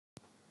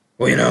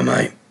Well,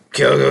 mate,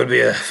 Kyogo would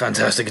be a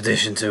fantastic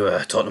addition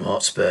to Tottenham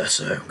Hotspur,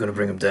 so I'm going to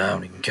bring him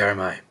down. He can carry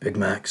my Big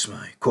Macs,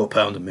 my quarter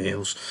pounder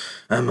meals,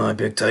 and my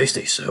Big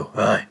Tasty, so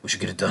aye, we should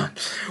get it done.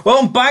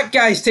 Welcome back,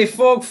 guys, to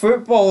Fog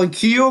Football, and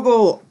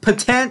Kyogo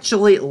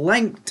potentially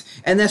linked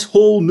in this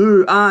whole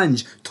new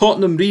Ange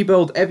Tottenham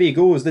rebuild if he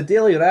goes. The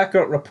Daily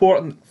Record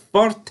reporting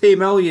 30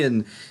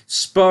 million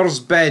Spurs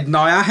bid.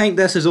 Now, I think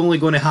this is only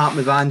going to happen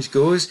if Ange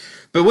goes,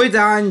 but would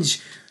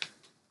Ange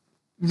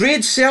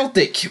raid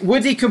Celtic?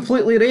 Would he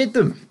completely raid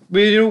them?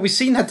 We've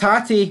seen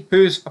Hatate,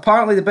 who's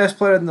apparently the best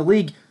player in the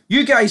league.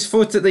 You guys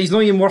voted that he's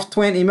not even worth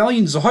 20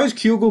 million, so how's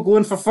Kyogo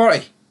going for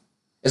 30?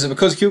 Is it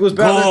because Kyogo's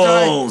better than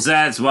Goals,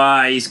 that's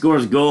why. He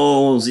scores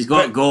goals. He's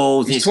got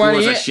goals. He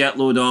scores a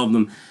shitload of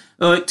them.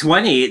 Look,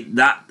 28,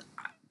 that...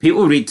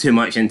 People read too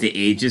much into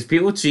ages.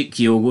 People treat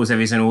Kyogo as if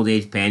he's an old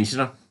age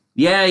pensioner.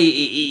 Yeah,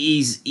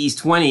 he's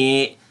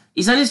 28.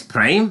 He's in his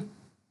prime.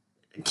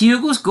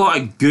 Kyogo's got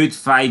a good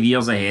 5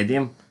 years ahead of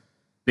him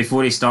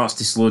before he starts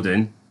to slow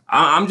down.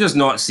 I'm just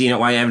not seeing it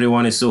why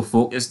everyone is so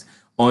focused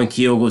on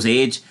Kyogo's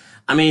age.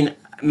 I mean,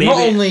 maybe... Not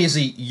only is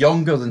he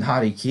younger than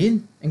Harry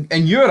Kane,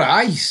 in your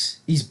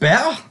eyes, he's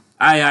better.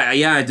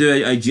 I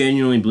do. I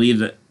genuinely believe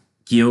that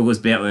Kyogo's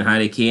better than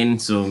Harry Kane.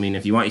 So, I mean,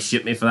 if you want to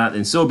shoot me for that,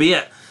 then so be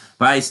it.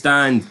 But I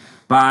stand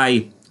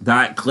by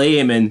that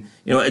claim. And,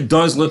 you know, it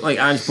does look like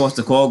Ange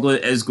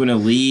Postecoglou is going to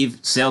leave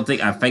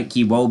Celtic. I think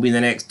he will be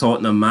the next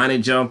Tottenham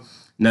manager.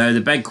 Now,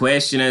 the big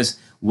question is,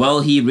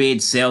 will he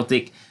raid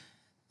Celtic?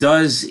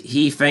 Does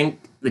he think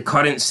the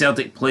current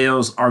Celtic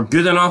players are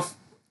good enough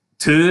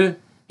to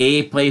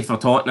A, play for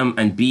Tottenham,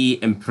 and B,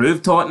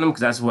 improve Tottenham? Because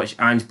that's what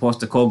Ange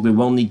Postecoglou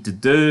will need to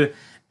do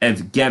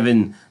if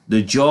given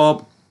the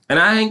job. And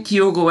I think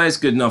Kyogo is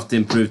good enough to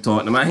improve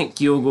Tottenham. I think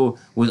Kyogo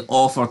would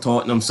offer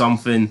Tottenham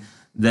something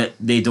that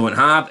they don't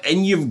have.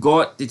 And you've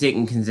got to take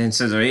in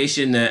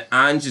consideration that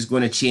Ange is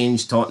going to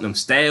change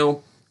Tottenham's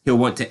style. He'll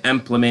want to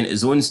implement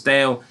his own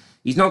style.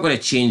 He's not going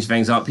to change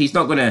things up. He's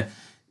not going to,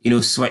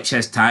 switch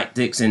his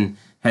tactics and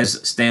his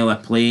style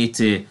of play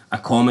to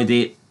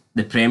accommodate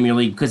the Premier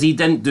League, because he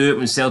didn't do it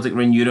when Celtic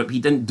were in Europe. He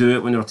didn't do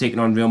it when they were taking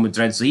on Real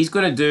Madrid. So he's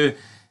going to do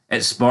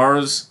at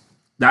Spurs.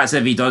 That's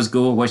if he does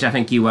go, which I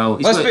think he will.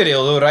 Let's be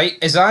real though, right?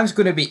 Is Ange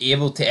going to be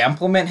able to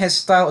implement his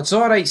style? It's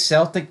alright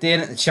Celtic doing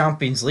it in the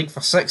Champions League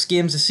for 6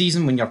 games a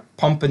season when you're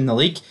pumping the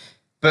league.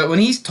 But when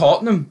he's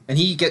Tottenham and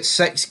he gets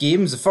 6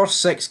 games, the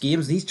first 6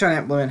 games, and he's trying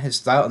to implement his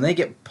style, and they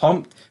get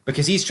pumped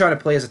because he's trying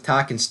to play his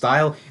attacking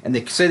style, and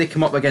they say they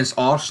come up against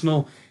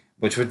Arsenal,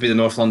 which would be the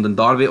North London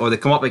derby, or they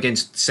come up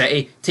against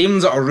City,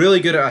 teams that are really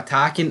good at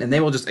attacking, and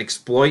they will just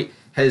exploit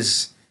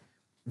his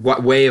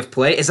way of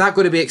play. Is that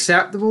going to be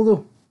acceptable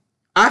though?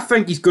 I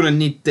think he's going to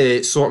need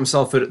to sort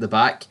himself out at the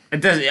back.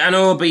 It does. I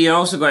know, but you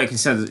also got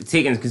to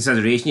take into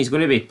consideration he's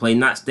going to be playing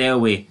that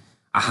style with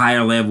a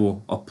higher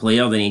level of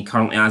player than he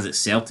currently has at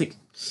Celtic.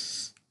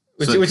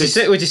 Would you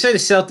say the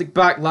Celtic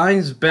back line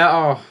is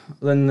better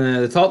than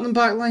the Tottenham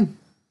back line?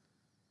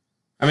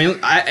 I mean,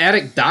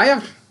 Eric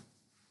Dyer.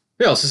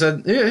 Who else is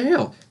in? Who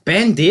else?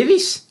 Ben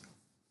Davies.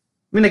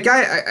 I mean, a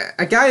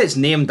guy that's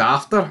named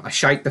after a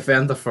shite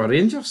defender for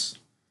Rangers.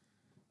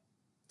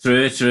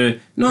 True.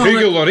 No,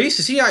 Hugo Lloris,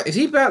 is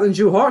he better than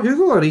Joe Hart?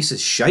 Hugo Lloris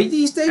is shite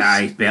these days.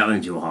 Yeah, he's better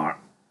than Joe Hart.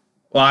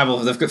 Well,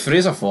 they've got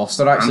Fraser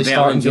Foster actually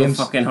starting Joe games.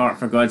 Fucking Hart,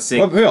 for God's sake.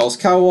 Well, who else?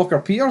 Kyle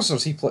Walker-Peters, or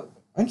is he play?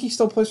 I think he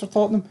still plays for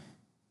Tottenham.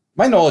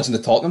 My knowledge in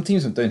the Tottenham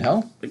teams went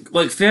downhill.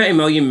 Look, 30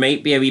 million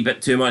might be a wee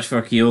bit too much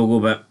for Kyogo,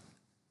 but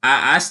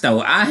I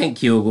think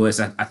Kyogo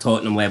is a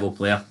Tottenham level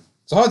player.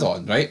 So hold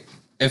on, right?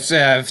 If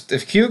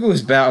Kyogo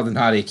is better than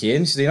Harry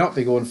Kane, should he not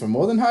be going for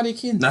more than Harry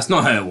Kane? That's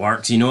not how it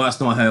works. That's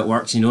not how it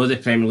works. The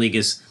Premier League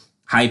is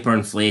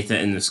hyper-inflated,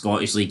 and the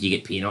Scottish League you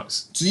get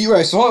peanuts.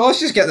 So let's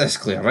just get this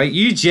clear, right?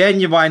 You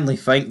genuinely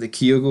think that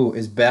Kyogo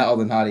is better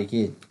than Harry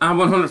Kane? I'm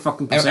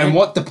 100%. And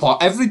what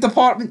every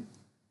department?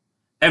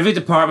 Every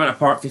department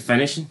apart from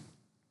finishing.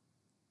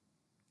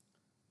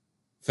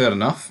 Fair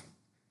enough.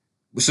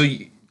 So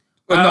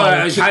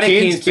Harry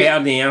Kane's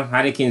better than him.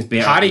 Harry Kane's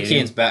better. Harry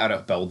Kane's better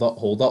at build-up,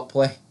 hold-up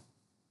play.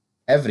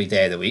 Every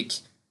day of the week.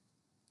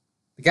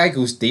 The guy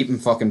goes deep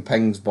and fucking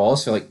pings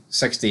balls for like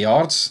 60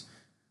 yards.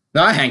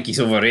 No, I think he's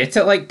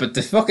overrated, but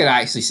to fucking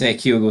actually say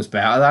Kyogo's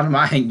better than him,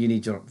 I think you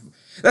need your...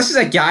 This is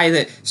a guy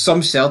that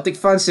some Celtic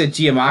fans said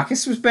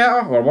Giamakis was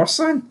better or worse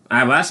than.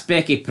 Well, that's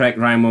Becky prick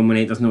Ryan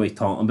Wilmanite doesn't know what he's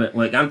talking about.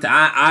 Hold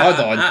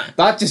on.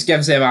 That just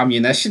gives him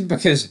ammunition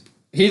because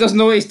he doesn't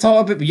know what he's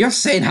talking about, but you're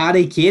saying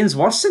Harry Kane's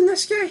worse than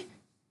this guy?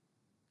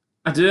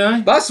 I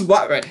do. That's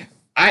what...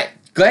 Right.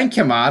 Glenn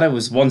Kamara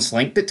was once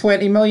linked at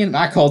 20 million.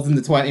 I called him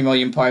the 20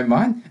 million pound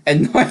man.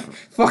 And now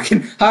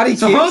fucking Harry Kane...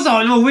 So hold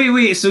on. No,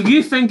 wait. So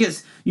you think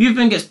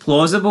it's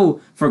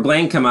plausible for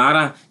Glenn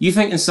Kamara? You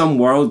think in some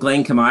world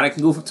Glenn Kamara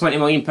can go for 20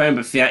 million pound,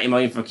 but 30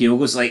 million for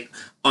Kyogo's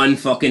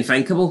unfucking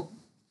thinkable?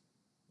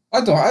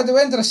 When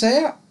did I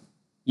say it?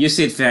 You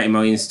said 30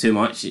 million is too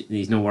much.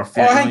 He's not worth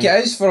 30 I think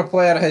it is for a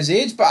player his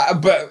age,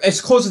 but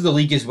it's because of the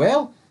league as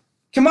well.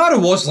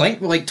 Kamara was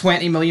linked with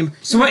 20 million.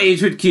 So what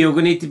age would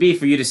Kyogo need to be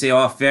for you to say,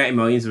 30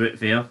 million is a bit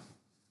fair?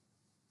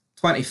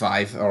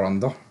 25 or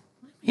under.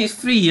 He's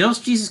 3 years,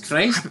 Jesus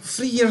Christ.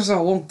 3 years is a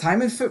long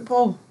time in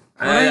football.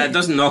 It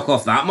doesn't knock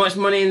off that much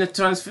money in the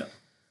transfer.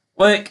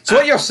 Like, So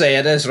what you're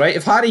saying is, right,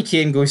 if Harry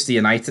Kane goes to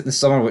United in the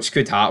summer, which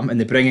could happen, and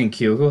they bring in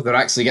Kyogo, they're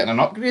actually getting an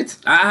upgrade?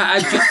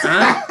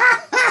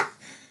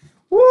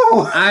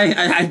 Whoa!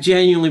 I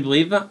genuinely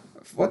believe that.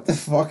 What the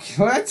fuck?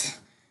 What?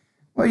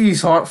 What are you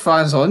Heart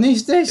fans on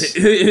these days?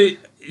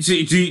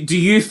 Do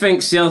you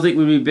think Celtic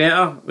would be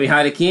better with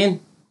Harry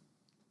Kane?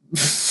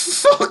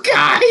 Fuck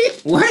aye!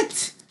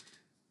 What?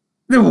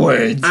 The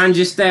word.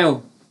 Ange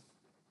style.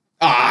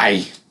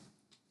 Aye.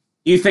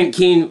 You think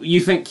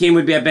Kane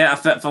would be a better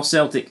fit for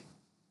Celtic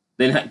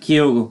than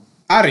Kyogo?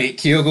 I rate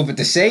Kyogo, but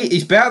to say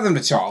he's better than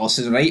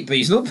Richarlison, right? But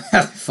he's not better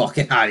than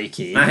fucking Harry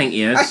Kane. I think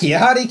he is. I hate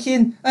Harry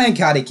Kane. I think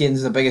Harry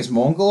Kane's the biggest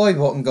mongoloid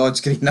walking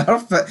God's green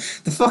earth, but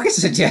the fucking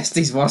suggest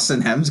he's worse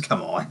than him,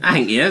 come on. I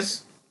think he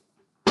is.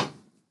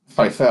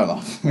 Right, fair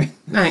enough. I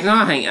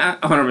think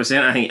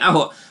 100%. I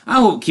hope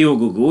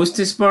Kyogo goes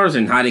to Spurs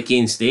and Harry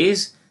Kane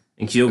stays,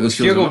 and Kyogo Is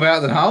shows him Kyogo up.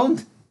 better than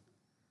Haaland?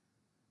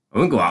 I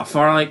wouldn't go that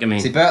far. Like, I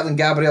Is he mean, better than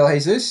Gabriel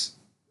Jesus?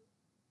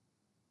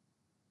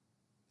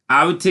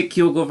 I would take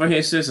Kyogo over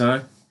Jesus.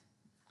 You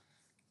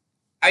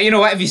know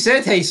what? If you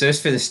said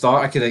Jesus for the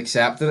start, I could have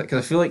accepted it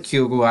because I feel like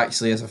Kyogo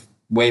actually is a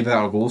way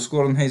better goal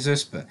scorer than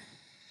Jesus. But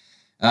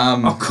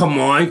Oh come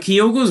on,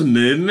 Kyogo's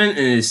movement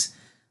and his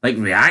like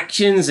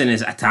reactions and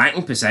his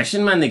attacking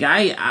position, man. The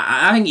guy,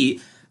 I think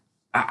he,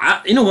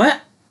 you know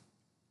what?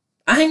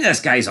 I think this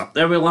guy's up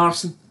there with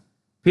Larson.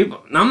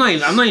 People, I'm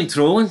not even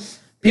trolling.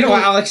 you know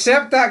what? I'll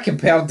accept that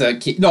compared to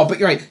Kane. No, but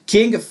you're right.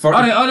 Kane got 30.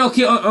 All right,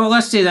 okay.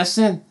 Let's say this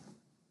then.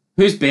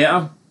 Who's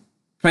better,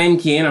 Prime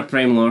Kane or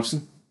Prime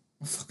Larson?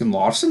 Fucking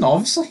Larson,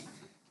 obviously.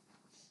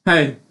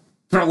 How?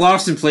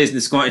 Larson plays in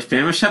the Scottish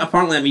Premiership.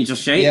 Apparently, that means you're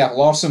shite. Yeah,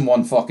 Larson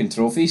won fucking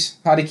trophies.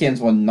 Harry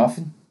Kane's won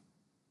nothing.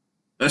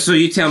 So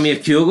you tell me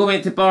if Kyogo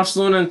went to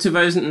Barcelona in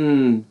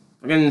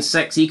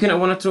 2006, he couldn't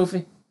have won a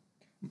trophy?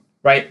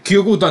 Right,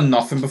 Kyogo done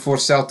nothing before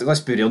Celtic. Let's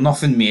be real,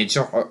 nothing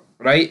major,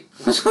 right?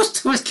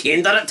 What's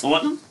Kane done at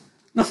Tottenham?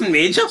 Nothing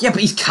major. Yeah,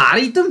 but he's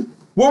carried them.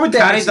 What would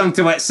Carried them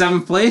to what,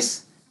 7th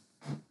place?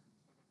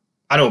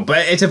 I know,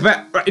 but it's a bit,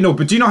 you know.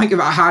 But do you not think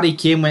about Harry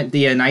Kane went to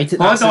United?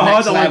 That's the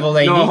next level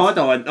they need. Hold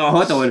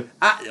on.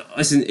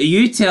 Listen,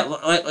 you tell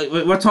like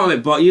we're talking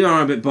about, you're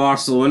on about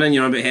Barcelona and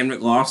you're on about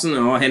Henrik Larsson.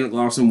 Oh, Henrik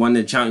Larsson won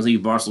the Champions League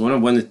with Barcelona,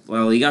 won the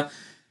La Liga.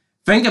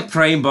 Think of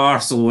prime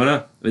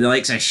Barcelona with the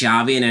likes of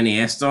Xavi and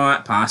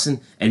Iniesta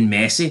passing and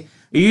Messi.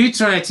 Are you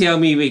trying to tell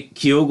me with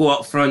Kyogo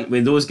up front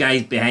with those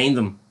guys behind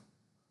them?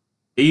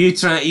 Are you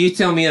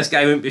tell me this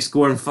guy wouldn't be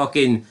scoring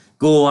fucking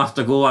goal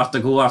after goal after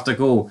goal after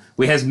goal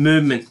with his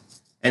movement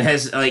and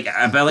his like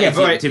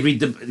ability to read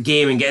the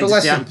game and get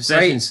into certain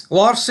positions? Right,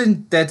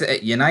 Larsson did it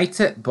at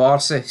United,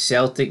 Barca,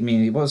 Celtic. I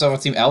mean, what was the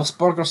other team?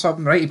 Elfsborg or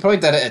something, right? He probably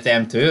did it at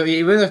them too.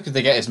 He would have could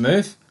get his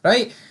move,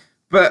 right?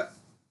 But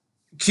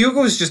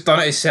Kyogo's just done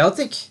it at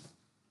Celtic.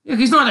 Yeah,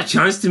 he's not had a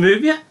chance to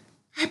move yet.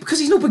 Yeah, because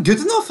he's not been good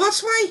enough.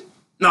 That's why.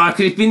 No,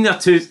 could have been there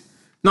too.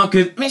 Not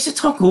good. I mean, he's the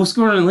top goal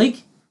scorer in the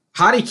league.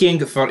 Harry Kane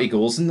got 30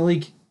 goals in the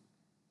league.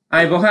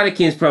 Aye, well, Harry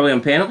Kane's probably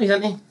on penalties,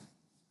 isn't he?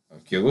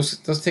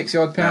 Kyogo does take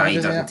the odd Nah, penalty.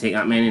 he doesn't take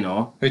that many,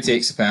 no. Who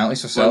takes the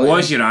penalties for Well, Celtic? it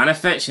was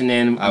Juranovic, and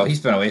then... Oh, he's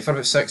been away for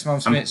about 6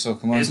 months, mate, so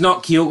come on. It's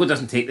not Kyogo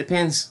doesn't take the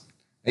pens.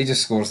 He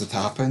just scores the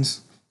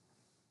tap-ins.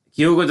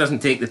 Kyogo doesn't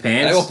take the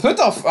pens. I'll put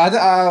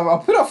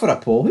up for a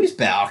poll. Who's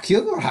better,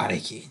 Kyogo or Harry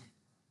Kane?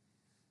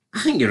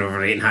 I think you're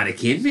overrating Harry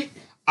Kane, mate.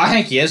 I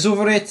think he is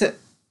overrated.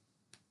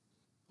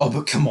 Oh,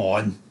 but come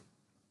on.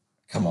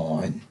 Come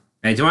on.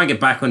 Hey, do you want to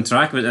get back on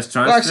track with this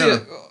transfer? Well,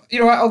 actually, you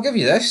know what? I'll give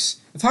you this.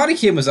 If Harry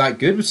Kane was that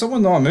good, would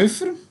someone not move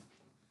for him?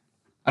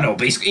 I know,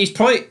 but he's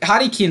probably...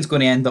 Harry Kane's going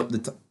to end up...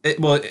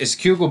 Well, is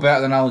Kyogo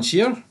better than Alan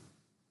Shearer?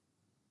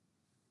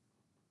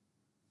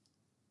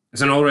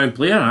 It's an all-round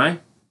player, aye.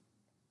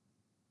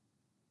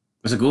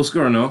 As a goal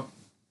scorer, no.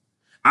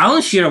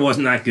 Alan Shearer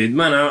wasn't that good,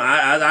 man.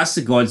 That's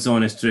the God's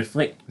honest truth,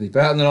 like. Is he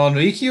better than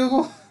Henri,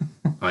 Kyogo?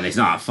 Oh, and he's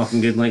not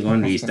fucking good like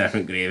Henry's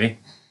different gravy.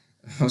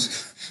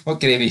 What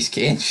gravy's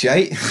Kane?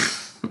 Shite?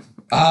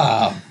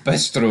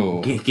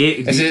 Bistro.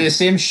 Is it the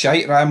same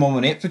shite Ryan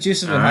Molinate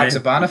produces when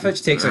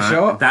Haksabanovic takes a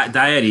shot? That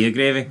diarrhea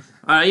gravy.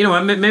 You know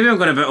what, maybe I'm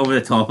going a bit over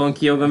the top on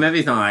Kyogo. Maybe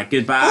he's not that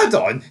good, but... Hold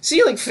on.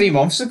 See, like 3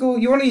 months ago,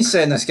 you weren't even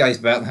saying this guy's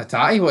better than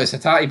Hatate. What, is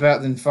Hatate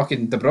better than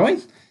fucking De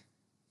Bruyne?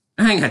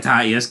 I think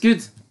Hatate is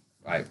good.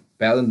 Right,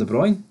 better than De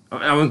Bruyne?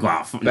 I wouldn't go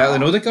out. Better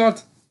than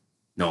Odegaard?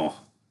 No.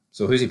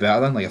 So who's he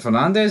better than? Like a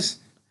Fernandes?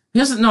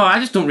 No, I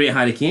just don't rate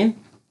Harry Kane.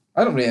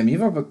 I don't rate him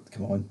either, but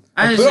come on.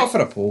 Put it up for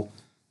a poll.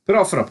 Put it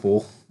up for a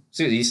poll.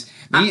 See what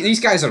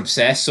these guys are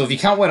obsessed, so if you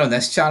can't win on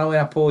this channel in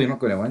a poll, you're not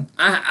going to win.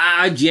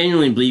 I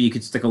genuinely believe you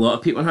could stick a lot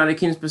of people in Harry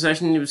Kane's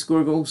position and he would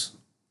score goals.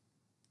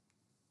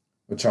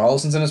 With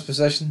Charleston's in his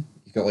position,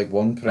 you've got like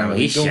one Premier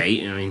League He's goal.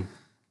 shite, I mean.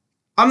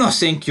 I'm not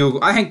saying Kyogo.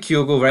 I think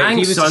Kyogo, right? I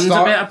think Son's a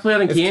better player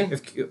than Kane.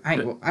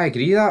 I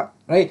agree with that,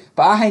 right?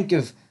 But I think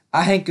if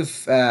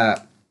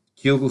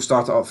Kyogo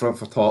started up front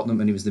for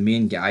Tottenham and he was the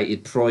main guy, he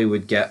probably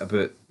would get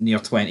about near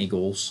 20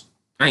 goals.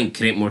 I think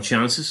create more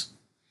chances.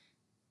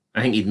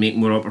 I think he'd make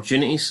more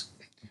opportunities.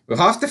 We'll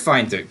have to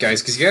find out,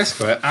 guys, because guess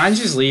what? Ange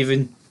is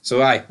leaving, so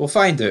we'll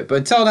find out. But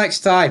until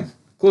next time,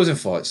 closing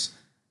thoughts.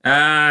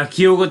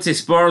 Kyogo to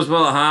Spurs,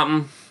 will it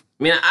happen?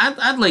 I mean,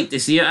 I'd like to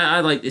see it.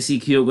 I'd like to see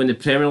Kyogo in the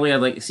Premier League.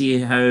 I'd like to see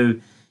how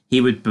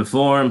he would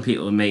perform.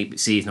 People might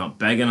say he's not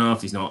big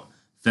enough, he's not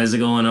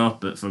physical enough,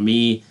 but for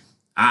me,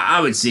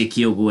 I would say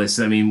Kyogo is.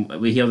 I mean,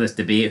 we hear this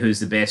debate who's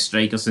the best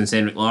striker since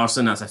Henrik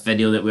Larsson. That's a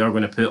video that we are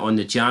going to put on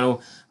the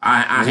channel.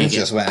 I think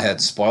just went ahead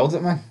and spoiled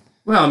it, man.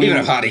 Well, I mean, even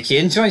if Harry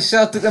Kane joins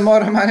Celtic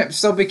tomorrow, man, it would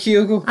still be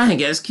Kyogo. I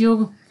think it is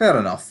Kyogo. Fair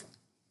enough.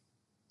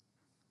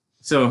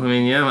 So, I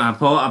mean, yeah, I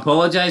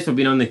apologise for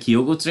being on the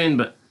Kyogo train,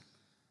 but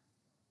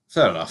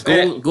fair enough.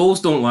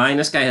 Goals don't lie, and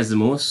this guy has the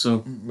most,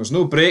 so... There's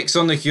no brakes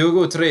on the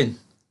Kyogo train.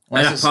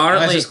 Unless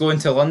it's going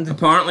to London.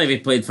 Apparently, if he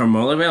played for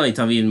Motherwell, he'd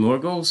have even more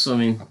goals, so I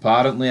mean...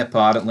 Apparently.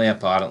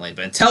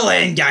 But until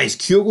then, guys,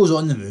 Kyogo's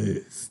on the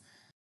move.